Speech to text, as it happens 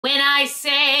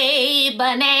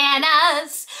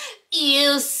bananas,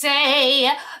 you say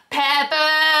peppers.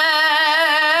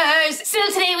 So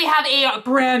today we have a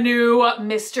brand new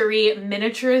mystery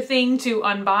miniature thing to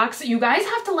unbox. You guys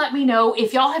have to let me know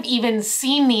if y'all have even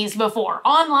seen these before,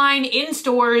 online, in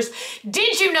stores.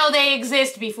 Did you know they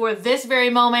exist before this very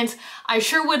moment? I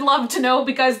sure would love to know,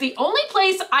 because the only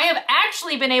place I have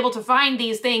actually been able to find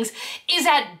these things is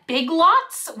at Big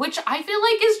Lots, which I feel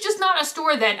like is just not a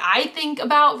store that I think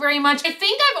about very much. I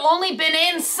think I've only been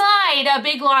inside a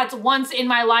Big Lots once in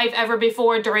my life ever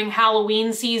before during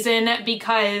Halloween season,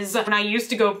 because when I used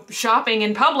to go shopping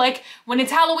in public, when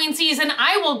it's Halloween season,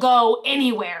 I will go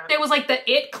anywhere. There was like the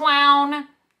It clown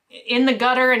in the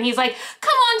gutter, and he's like,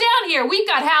 come on down here, we've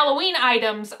got Halloween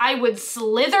items. I would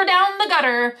slither down the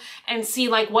gutter and see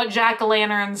like what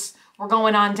jack-o'-lanterns were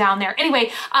going on down there.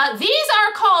 Anyway, these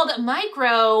are called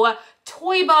micro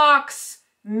toy box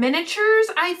miniatures,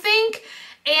 I think.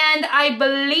 And I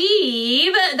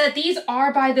believe that these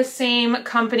are by the same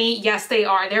company. Yes, they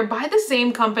are. They're by the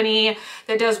same company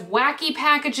that does wacky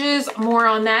packages. More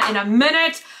on that in a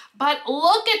minute. But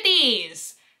look at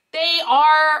these. They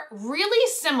are really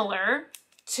similar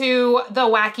to the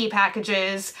wacky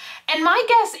packages. And my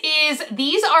guess is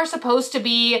these are supposed to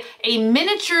be a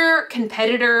miniature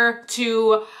competitor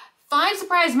to Five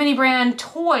Surprise Mini Brand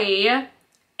Toy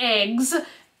Eggs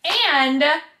and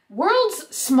World's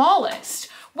Smallest,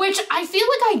 which I feel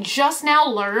like I just now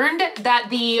learned that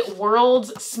the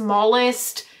World's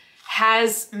Smallest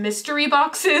has mystery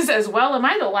boxes as well. Am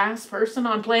I the last person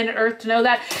on planet Earth to know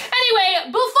that? Anyway,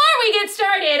 before we get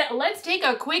started, let's take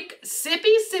a quick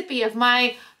sippy of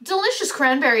my delicious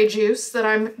cranberry juice that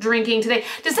I'm drinking today.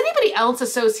 Does anybody else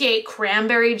associate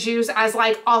cranberry juice as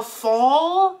like a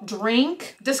fall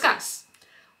drink? Discuss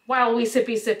while we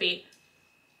sippy.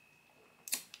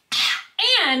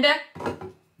 And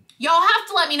y'all have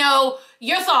to let me know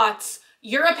your thoughts,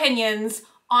 your opinions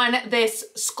on this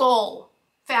skull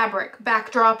fabric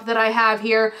backdrop that I have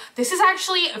here. This is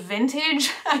actually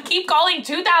vintage. I keep calling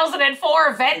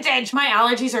 2004 vintage. My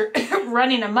allergies are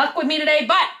running amok with me today,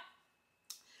 but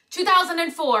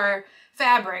 2004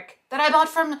 fabric that I bought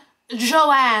from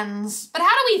Joann's. But how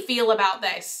do we feel about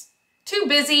this? Too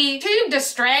busy? Too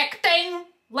distracting?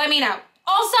 Let me know.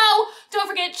 Also, don't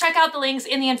forget, check out the links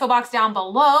in the info box down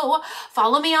below.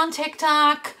 Follow me on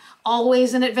TikTok.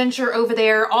 Always an adventure over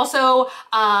there. Also,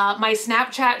 my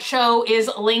Snapchat show is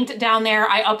linked down there.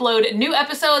 I upload new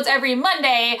episodes every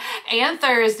Monday and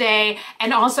Thursday.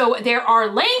 And also there are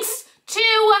links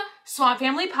to Swamp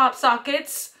Family Pop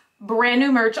Sockets, brand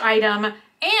new merch item.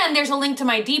 And there's a link to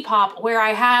my Depop where I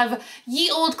have ye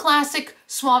old classic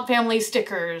Swamp Family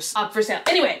stickers up for sale.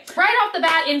 Anyway, right off the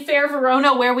bat in Fair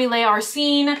Verona, where we lay our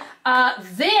scene,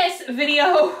 this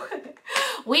video,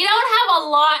 we don't have a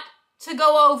lot to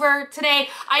go over today.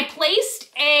 I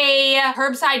placed a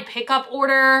curbside pickup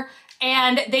order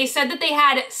and they said that they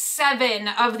had 7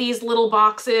 of these little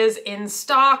boxes in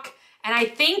stock. And I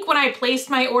think when I placed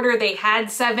my order, they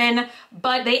had 7,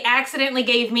 but they accidentally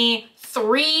gave me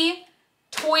 3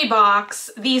 toy box,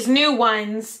 these new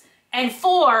ones, and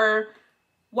 4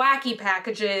 wacky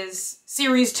packages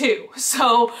series 2.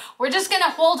 So we're just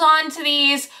gonna hold on to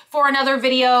these for another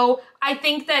video. I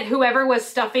think that whoever was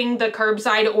stuffing the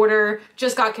curbside order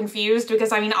just got confused,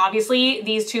 because I mean, obviously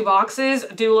these 2 boxes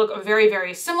do look very,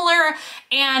 very similar,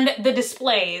 and the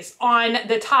displays on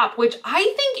the top, which I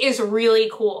think is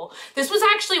really cool. This was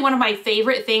actually one of my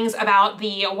favorite things about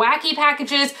the wacky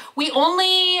packages. We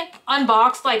only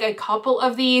unboxed like a couple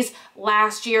of these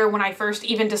last year when I first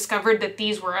even discovered that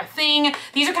these were a thing.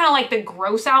 These are kind of like the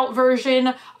gross out version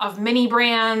of mini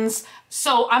brands.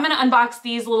 So I'm gonna unbox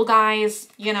these little guys,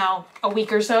 you know, a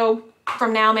week or so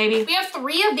from now maybe. We have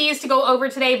 3 of these to go over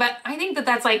today, but I think that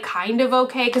that's like kind of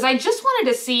okay, because I just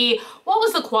wanted to see what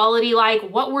was the quality like,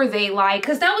 what were they like,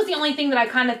 because that was the only thing that I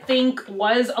kind of think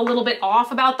was a little bit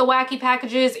off about the wacky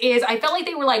packages, is I felt like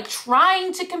they were like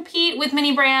trying to compete with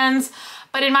mini brands,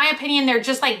 but in my opinion, they're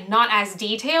just like not as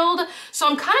detailed. So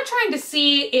I'm kind of trying to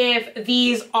see if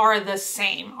these are the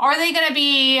same. Are they gonna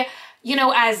be, you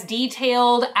know, as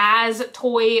detailed as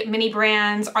toy mini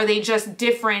brands? Are they just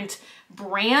different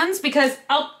brands? Because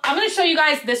I'm gonna show you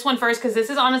guys this one first, because this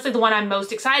is honestly the one I'm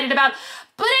most excited about.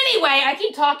 But anyway, I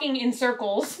keep talking in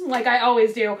circles like I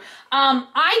always do.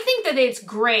 I think that it's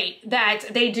great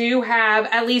that they do have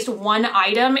at least 1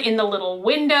 item in the little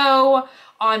window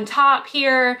on top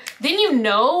here. Then you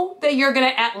know that you're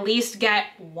gonna at least get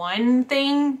 1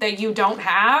 thing that you don't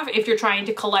have if you're trying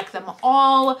to collect them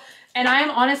all. And I'm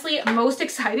honestly most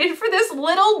excited for this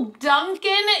little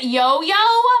Duncan yo-yo.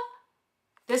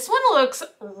 This one looks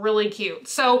really cute.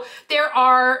 So there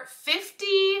are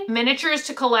 50 miniatures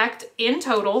to collect in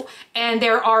total, and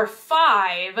there are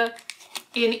 5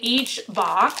 in each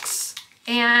box.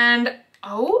 And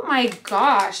oh my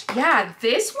gosh, yeah,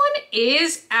 this one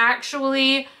is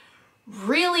actually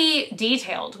really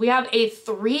detailed. We have a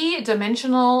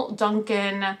 3-dimensional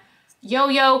Duncan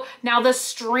yo-yo. Now the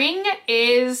string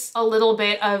is a little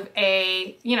bit of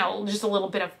a, you know, just a little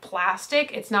bit of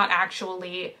plastic. It's not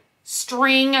actually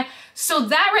string. So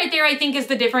that right there, I think, is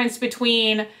the difference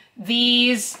between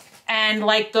these and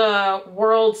like the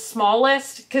world's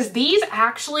smallest, because these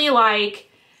actually, like,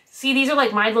 see, these are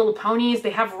like My Little Ponies.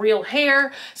 They have real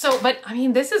hair. So, but I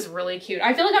mean, this is really cute.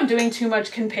 I feel like I'm doing too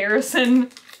much comparison.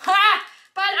 Ha!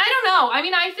 But I don't know. I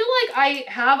mean, I feel like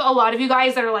I have a lot of you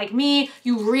guys that are like me.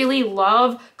 You really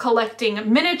love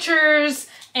collecting miniatures.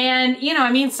 And, you know,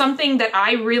 I mean, something that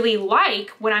I really like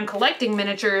when I'm collecting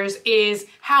miniatures is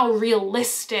how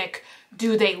realistic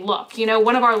do they look. You know,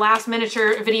 one of our last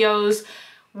miniature videos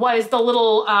was the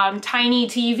little tiny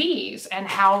TVs and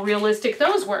how realistic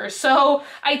those were. So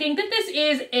I think that this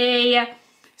is a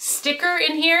sticker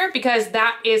in here because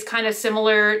that is kind of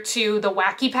similar to the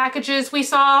wacky packages we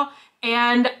saw.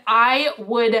 And I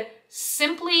would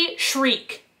simply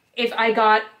shriek if I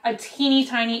got a teeny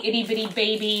tiny itty bitty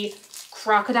baby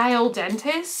crocodile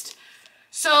dentist.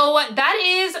 So that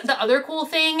is the other cool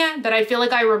thing that I feel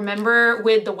like I remember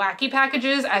with the wacky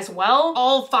packages as well.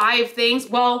 All 5 things,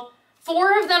 well,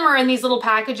 4 of them are in these little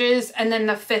packages, and then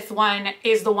the 5th one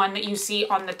is the one that you see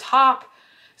on the top.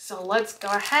 So let's go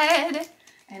ahead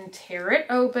and tear it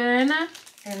open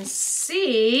and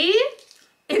see.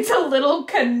 It's a little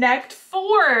Connect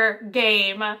 4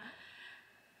 game.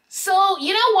 So,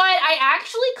 you know what? I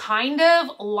actually kind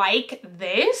of like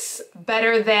this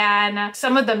better than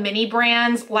some of the mini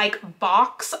brands like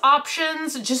box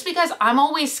options, just because I'm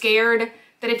always scared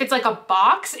that if it's like a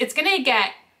box, it's gonna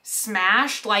get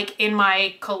smashed like in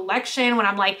my collection when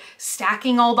I'm like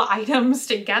stacking all the items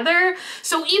together.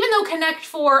 So even though Connect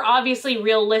 4 obviously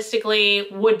realistically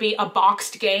would be a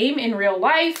boxed game in real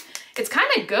life, it's kind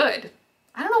of good.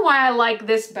 I don't know why I like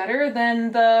this better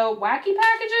than the wacky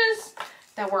packages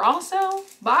that were also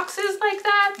boxes like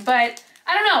that, but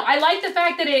I don't know. I like the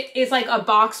fact that it is like a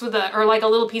box with a, or like a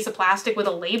little piece of plastic with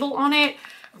a label on it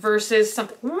versus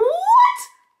something. What?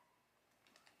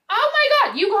 Oh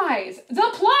my God, you guys, the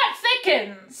plot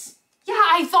thickens. Yeah,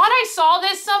 I thought I saw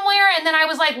this somewhere and then I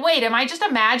was like, wait, am I just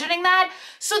imagining that?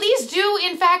 So these do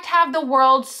in fact have the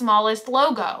world's smallest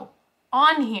logo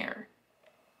on here.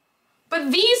 But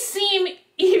these seem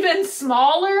even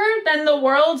smaller than the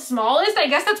world's smallest. I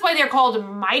guess that's why they're called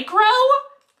micro,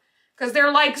 because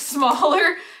they're like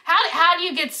smaller. How do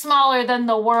you get smaller than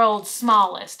the world's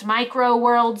smallest? Micro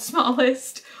world's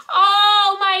smallest.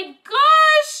 Oh my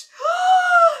gosh.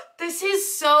 This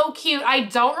is so cute. I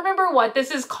don't remember what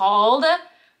this is called,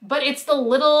 but it's the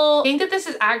little, I think that this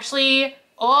is actually,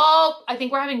 oh, I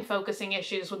think we're having focusing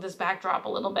issues with this backdrop a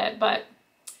little bit, but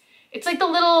it's like the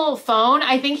little phone.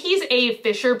 I think he's a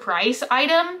Fisher-Price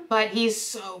item, but he's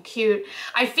so cute.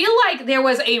 I feel like there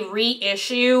was a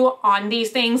reissue on these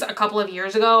things a couple of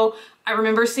years ago. I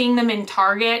remember seeing them in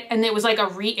Target and it was like a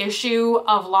reissue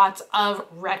of lots of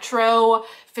retro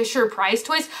Fisher-Price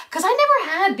toys, because I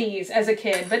never had these as a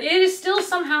kid, but it is still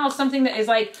somehow something that is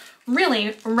like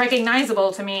really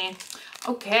recognizable to me.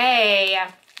 Okay,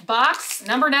 box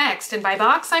number next. And by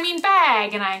box, I mean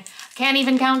bag, and I can't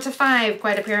even count to 5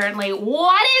 quite apparently.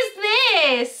 What is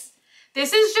this?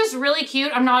 This is just really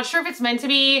cute. I'm not sure if it's meant to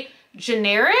be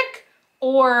generic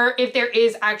or if there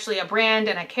is actually a brand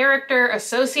and a character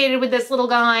associated with this little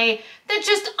guy that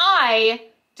just I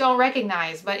don't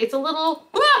recognize, but it's a little,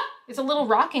 it's a little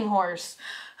rocking horse.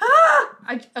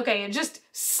 Okay, it just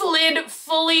slid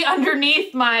fully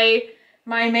underneath my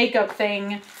makeup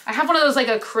thing. I have one of those like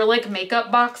acrylic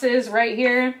makeup boxes right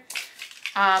here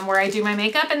where I do my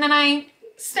makeup and then I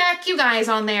stack you guys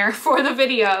on there for the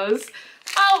videos.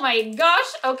 Oh my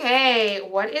gosh. Okay,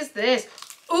 what is this?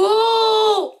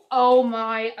 Ooh, oh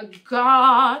my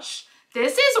gosh.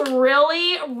 This is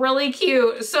really, really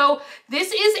cute. So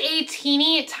this is a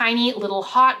teeny tiny little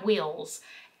Hot Wheels.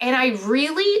 And I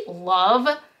really love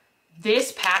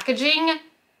this packaging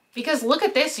because look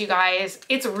at this, you guys.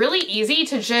 It's really easy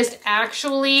to just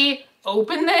actually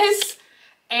open this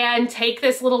and take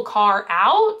this little car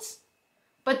out.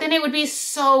 But then it would be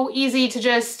so easy to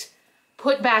just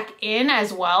put back in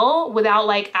as well without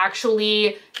like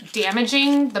actually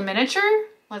damaging the miniature.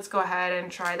 Let's go ahead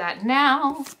and try that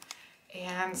now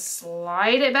and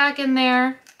slide it back in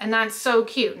there. And that's so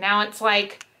cute. Now it's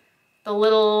like the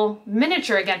little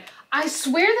miniature again. I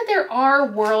swear that there are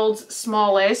world's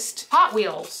smallest Hot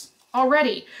Wheels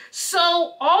already.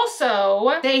 So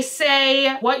also they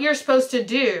say what you're supposed to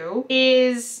do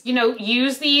is, you know,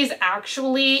 use these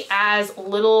actually as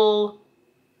little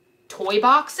toy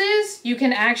boxes. You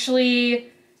can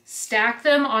actually stack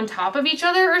them on top of each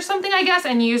other or something, I guess,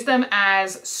 and use them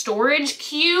as storage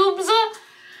cubes,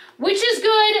 which is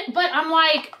good, but I'm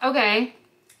like, okay.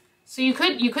 So you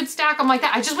could stack them like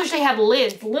that. I just wish they had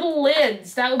lids, little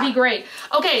lids. That would be great.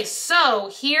 Okay, so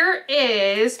here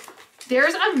is,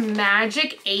 there's a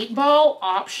magic 8-ball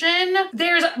option.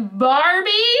 There's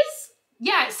Barbies.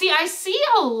 Yeah, see, I see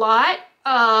a lot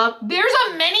of, there's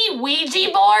a mini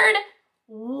Ouija board.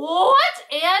 What?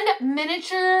 And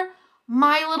miniature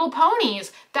My Little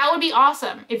Ponies. That would be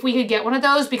awesome if we could get one of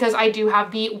those, because I do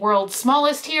have the world's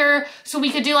smallest here. So we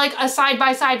could do like a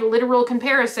side-by-side literal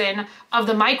comparison of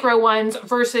the micro ones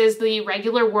versus the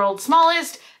regular world's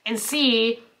smallest and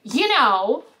see, you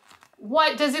know,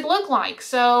 what does it look like?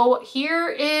 So here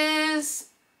is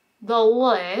the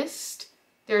list.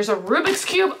 There's a Rubik's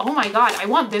Cube. Oh my God, I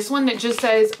want this one that just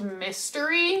says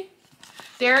mystery.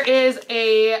 There is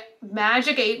a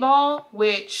magic 8-ball,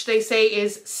 which they say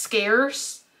is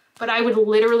scarce, but I would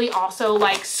literally also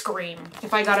like scream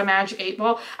if I got a magic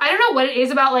 8-ball. I don't know what it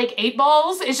is about like 8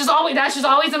 balls. It's just always, that's just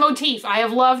always a motif I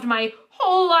have loved my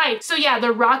whole life. So yeah,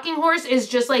 the rocking horse is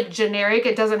just like generic.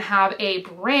 It doesn't have a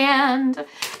brand.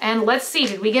 And let's see,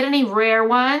 did we get any rare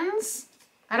ones?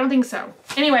 I don't think so.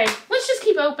 Anyway, let's just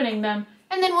keep opening them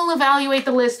and then we'll evaluate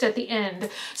the list at the end.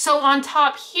 So on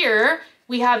top here,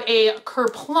 we have a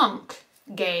Kerplunk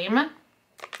game,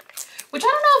 which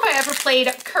I don't know if I ever played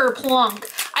Kerplunk.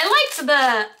 I liked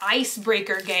the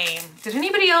icebreaker game. Did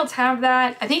anybody else have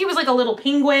that? I think it was like a little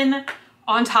penguin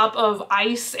on top of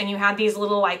ice and you had these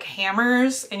little like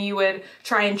hammers and you would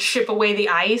try and chip away the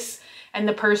ice, and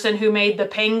the person who made the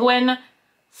penguin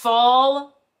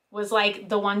fall was like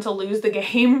the one to lose the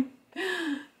game.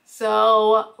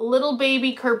 So little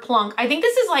baby Kerplunk. I think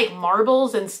this is like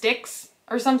marbles and sticks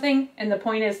or something, and the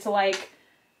point is to like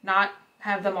not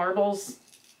have the marbles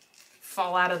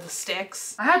fall out of the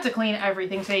sticks. I have to clean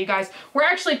everything today, you guys. We're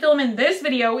actually filming this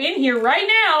video in here right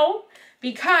now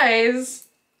because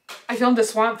I filmed a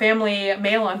Swamp Family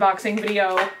mail unboxing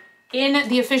video in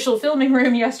the official filming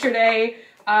room yesterday,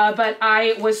 but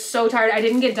I was so tired. I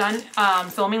didn't get done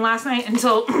filming last night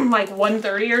until like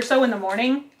 1:30 or so in the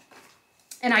morning.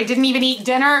 And I didn't even eat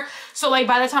dinner. So like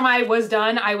by the time I was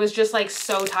done, I was just like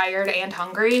so tired and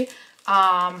hungry.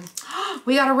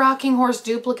 We got a rocking horse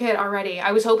duplicate already.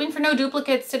 I was hoping for no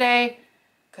duplicates today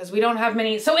because we don't have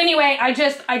many. So anyway, I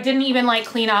didn't even like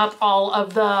clean up all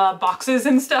of the boxes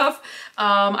and stuff.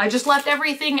 I just left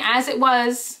everything as it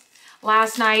was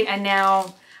last night, and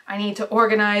now I need to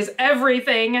organize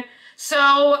everything.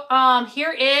 So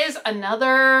here is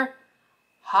another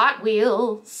Hot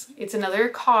Wheels. It's another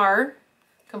car.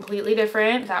 Completely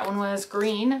different. That one was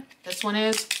green. This one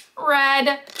is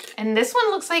red. And this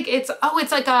one looks like it's, oh,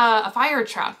 it's like a fire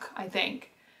truck, I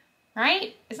think.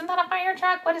 Right? Isn't that a fire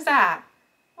truck? What is that?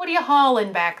 What are you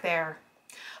hauling back there?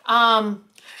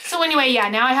 So anyway, yeah,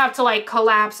 now I have to like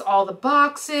collapse all the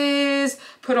boxes,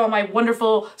 put all my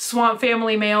wonderful Swamp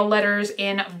Family mail letters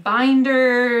in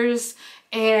binders,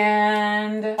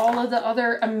 and all of the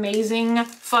other amazing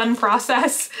fun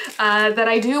process that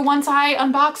I do once I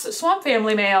unbox Swamp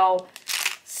Family mail.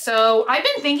 So I've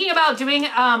been thinking about doing,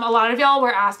 a lot of y'all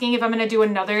were asking if I'm gonna do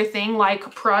another thing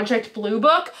like Project Blue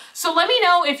Book. So let me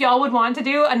know if y'all would want to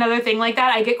do another thing like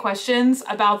that. I get questions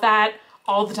about that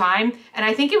all the time, and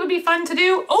I think it would be fun to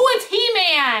do. Oh, it's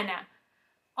He-Man!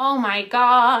 Oh my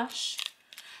gosh.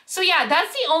 So yeah,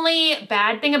 that's the only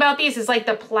bad thing about these is like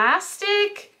the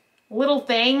plastic little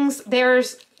things.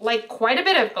 There's like quite a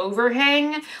bit of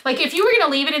overhang. Like if you were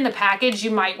gonna leave it in the package, you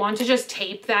might want to just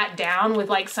tape that down with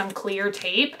like some clear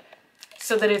tape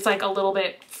so that it's like a little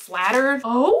bit flatter.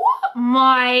 Oh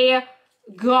my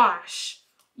gosh.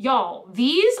 Y'all,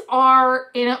 these are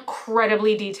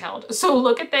incredibly detailed. So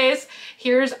look at this.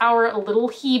 Here's our little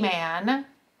He-Man.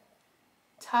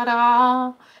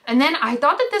 Ta-da. And then I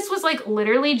thought that this was like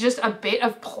literally just a bit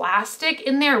of plastic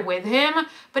in there with him,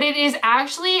 but it is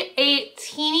actually a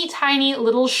teeny tiny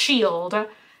little shield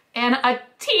and a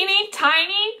teeny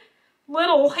tiny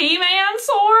little He-Man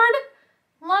sword.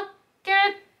 Look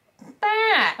at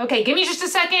that. Okay, give me just a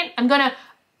second. I'm gonna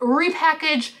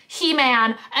repackage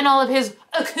He-Man and all of his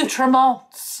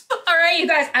accoutrements. All right, you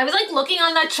guys, I was like looking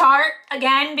on the chart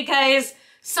again because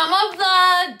some of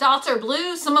the dots are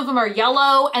blue, some of them are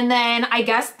yellow, and then I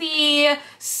guess the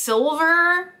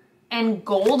silver and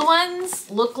gold ones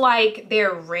look like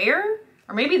they're rare.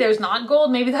 Or maybe there's not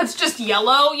gold, maybe that's just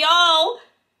yellow. Y'all,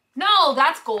 No,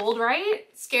 that's gold, right?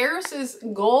 Scarce is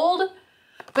gold.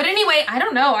 But anyway, I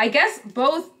don't know. I guess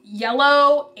both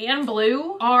yellow and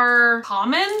blue are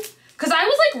common. Cause I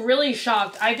was like really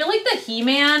shocked. I feel like the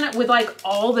He-Man with like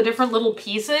all the different little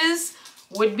pieces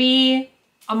would be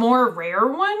a more rare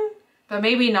one, but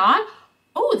maybe not.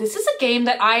 Oh, this is a game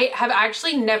that I have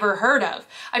actually never heard of.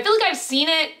 I feel like I've seen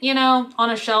it, you know,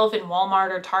 on a shelf in Walmart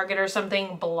or Target or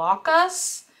something. Block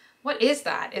Us? What is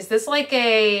that? Is this like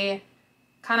a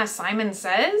kind of Simon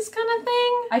Says kind of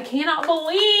thing? I cannot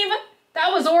believe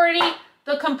that was already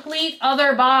the complete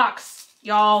other box,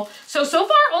 y'all. So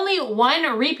far only one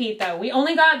repeat though. We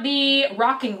only got the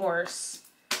rocking horse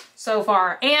so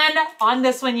far. And on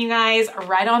this one, you guys,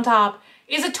 right on top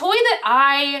is a toy that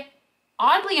I,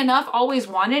 oddly enough, always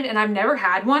wanted and I've never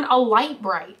had one, a Light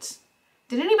Bright.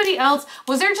 Did anybody else,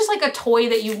 was there just like a toy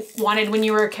that you wanted when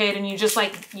you were a kid and you just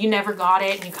like, you never got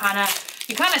it and you kind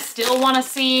of still want to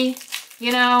see,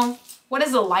 you know, what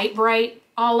is a Light Bright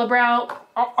all about?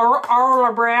 All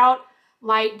about?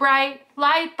 Light bright,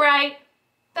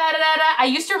 da da da da. I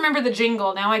used to remember the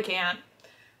jingle, now I can't.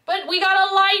 But we got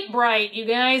a Light Bright, you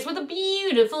guys, with a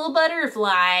beautiful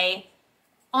butterfly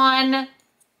on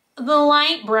the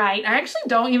Light Bright. I actually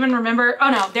don't even remember. Oh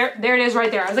no, there it is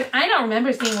right there. I was like, I don't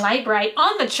remember seeing Light Bright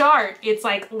on the chart. It's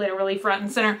like literally front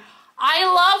and center. I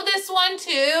love this one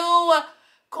too.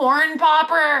 Corn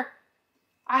Popper.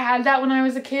 I had that when I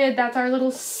was a kid. That's our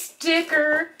little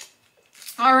sticker.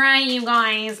 All right, you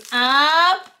guys,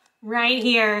 up right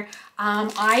here.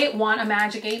 I want a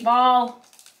Magic 8 Ball.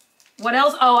 What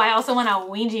else? Oh, I also want a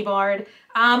Ouija board.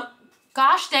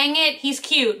 Gosh dang it, he's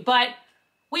cute, but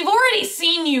we've already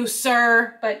seen you,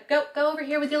 sir. But go over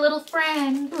here with your little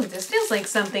friend. Ooh, this feels like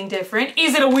something different.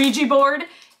 Is it a Ouija board?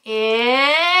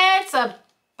 It's a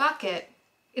bucket.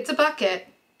 It's a bucket.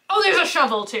 Oh, there's a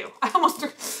shovel too. I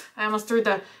almost threw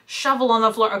the shovel on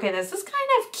the floor. Okay, this is kind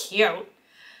of cute.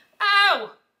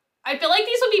 Oh, I feel like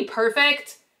these would be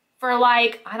perfect for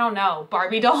like, I don't know,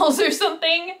 Barbie dolls or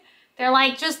something. They're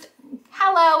like, just,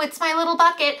 hello, it's my little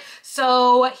bucket.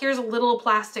 So here's a little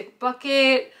plastic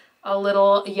bucket, a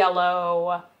little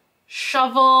yellow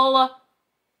shovel.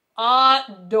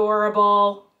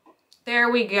 Adorable. There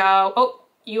we go. Oh,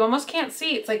 you almost can't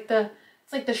see. It's like the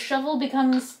shovel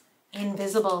becomes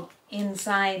invisible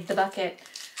inside the bucket.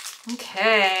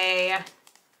 Okay.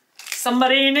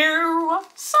 Somebody new.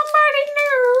 Somebody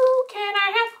new. Can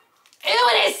I have? Ew,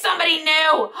 it is somebody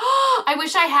new. I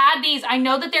wish I had these. I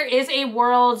know that there is a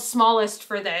world's smallest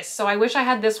for this, so I wish I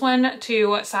had this one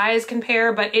to size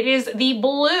compare, but it is the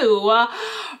blue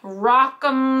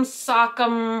Rock'em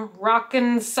Sock'em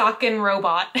Rockin' Sockin'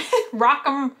 Robot.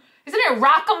 Rock'em, isn't it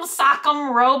Rock'em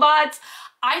Sock'em Robots?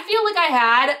 I feel like I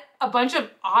had a bunch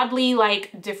of oddly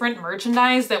like different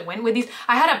merchandise that went with these.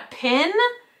 I had a pin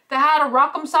that had a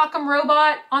Rock'em Sock'em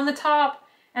Robot on the top.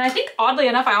 And I think oddly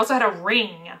enough, I also had a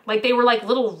ring. Like they were like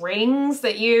little rings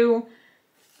that you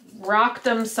rocked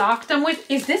them, socked them with.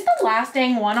 Is this the last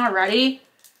dang one already?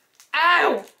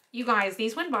 Ow! You guys,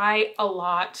 these went by a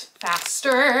lot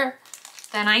faster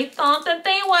than I thought that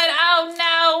they would. Oh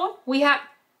no! We have,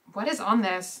 what is on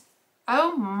this?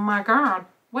 Oh my God,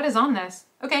 what is on this?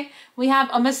 Okay, we have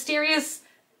a mysterious,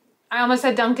 I almost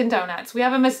said Dunkin' Donuts. We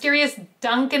have a mysterious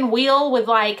Dunkin' wheel with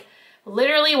like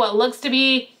literally what looks to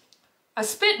be a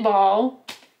spitball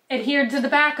adhered to the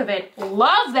back of it.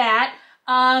 Love that.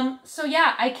 So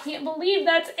yeah, I can't believe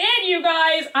that's it, you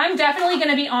guys. I'm definitely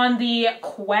gonna be on the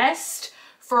quest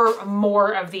for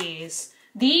more of these.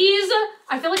 These,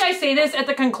 I feel like I say this at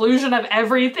the conclusion of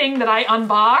everything that I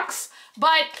unbox,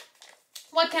 but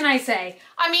what can I say?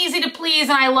 I'm easy to please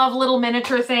and I love little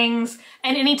miniature things.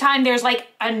 And anytime there's like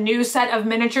a new set of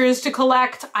miniatures to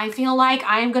collect, I feel like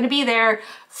I'm gonna be there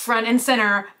front and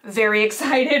center, very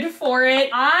excited for it.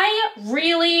 I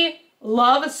really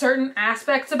love certain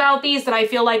aspects about these that I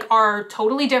feel like are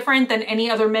totally different than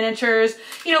any other miniatures.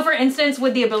 You know, for instance,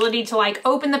 with the ability to like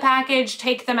open the package,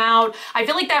 take them out. I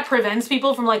feel like that prevents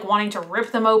people from like wanting to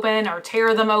rip them open or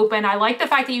tear them open. I like the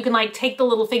fact that you can like take the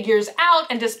little figures out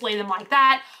and display them like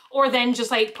that, or then just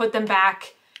like put them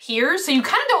back here. So you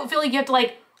kind of don't feel like you have to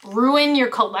like ruin your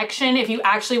collection if you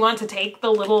actually want to take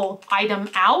the little item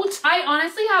out. I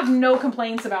honestly have no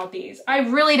complaints about these. I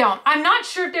really don't. I'm not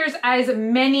sure if there's as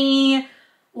many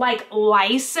like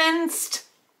licensed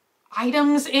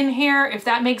items in here, if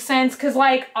that makes sense. Cause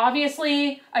like,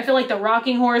 obviously I feel like the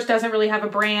rocking horse doesn't really have a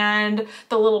brand.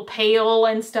 The little pail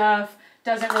and stuff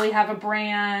doesn't really have a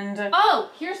brand.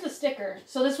 Oh, here's the sticker.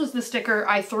 So this was the sticker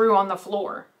I threw on the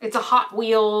floor. It's a Hot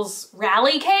Wheels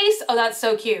rally case. Oh, that's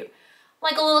so cute.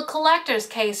 like a little collector's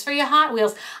case for your Hot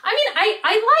Wheels. I mean,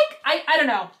 I don't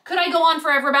know. Could I go on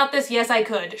forever about this? Yes, I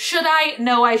could. Should I?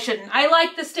 No, I shouldn't. I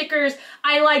like the stickers.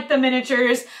 I like the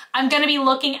miniatures. I'm gonna be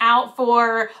looking out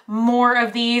for more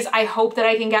of these. I hope that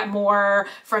I can get more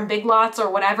from Big Lots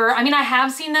or whatever. I mean, I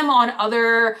have seen them on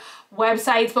other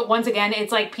websites, but once again,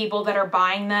 it's like people that are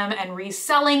buying them and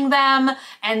reselling them.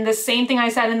 And the same thing I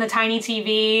said in the Tiny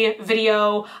TV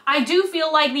video, I do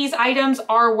feel like these items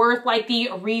are worth like the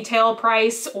retail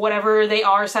price, whatever they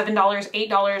are, $7,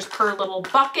 $8 per little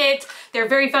bucket. They're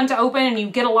very fun to open and you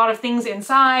get a lot of things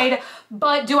inside.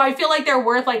 But do I feel like they're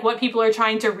worth like what people are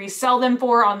trying to resell them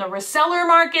for on the reseller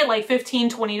market, like $15,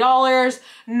 $20?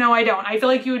 No, I don't. I feel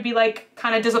like you would be like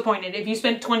kind of disappointed if you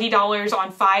spent $20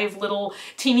 on 5 little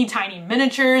teeny tiny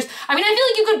miniatures. I mean, I feel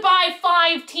like you could buy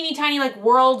 5 teeny tiny like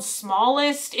world's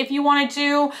smallest if you wanted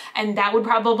to, and that would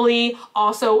probably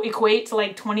also equate to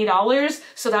like $20.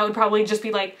 So that would probably just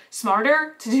be like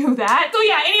smarter to do that. So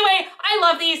yeah, anyway, I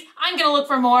love these. I'm gonna look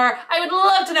for more. I would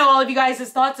love to know all of you guys'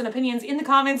 thoughts and opinions in the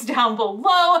comments down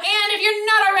below. And if you're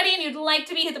not already and you'd like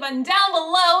to be, hit the button down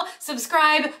below,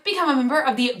 subscribe, become a member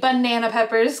of the Banana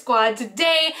Peppers squad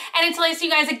today. And until I see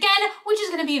you guys again, which is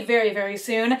gonna be very, very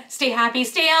soon, stay happy,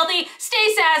 stay healthy,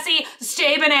 stay sassy,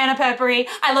 stay banana peppery.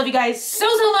 I love you guys so,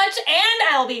 so much, and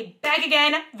I'll be back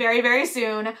again very, very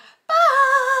soon.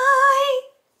 Bye!